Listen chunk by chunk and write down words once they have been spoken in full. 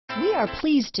We are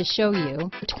pleased to show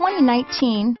you the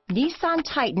 2019 Nissan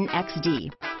Titan XD.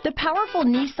 The powerful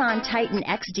Nissan Titan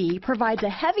XD provides a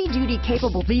heavy-duty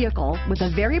capable vehicle with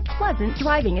a very pleasant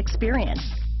driving experience.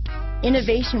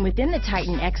 Innovation within the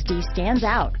Titan XD stands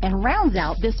out and rounds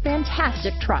out this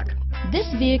fantastic truck. This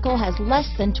vehicle has less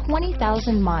than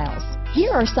 20,000 miles.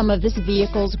 Here are some of this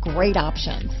vehicle's great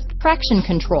options: traction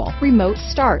control, remote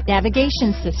start,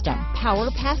 navigation system, power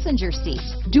passenger seat,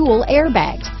 dual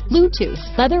airbags, Bluetooth,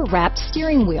 leather-wrapped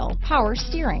steering wheel, power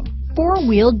steering,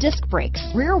 four-wheel disc brakes,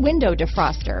 rear window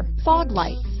defroster, fog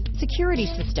lights, security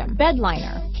system, bed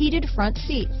liner, heated front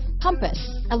seats, compass,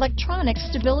 electronic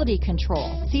stability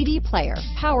control, CD player,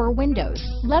 power windows,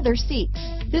 leather seats.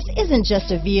 This isn't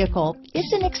just a vehicle,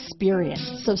 it's an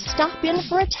experience. So stop in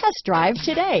for a test drive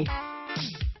today.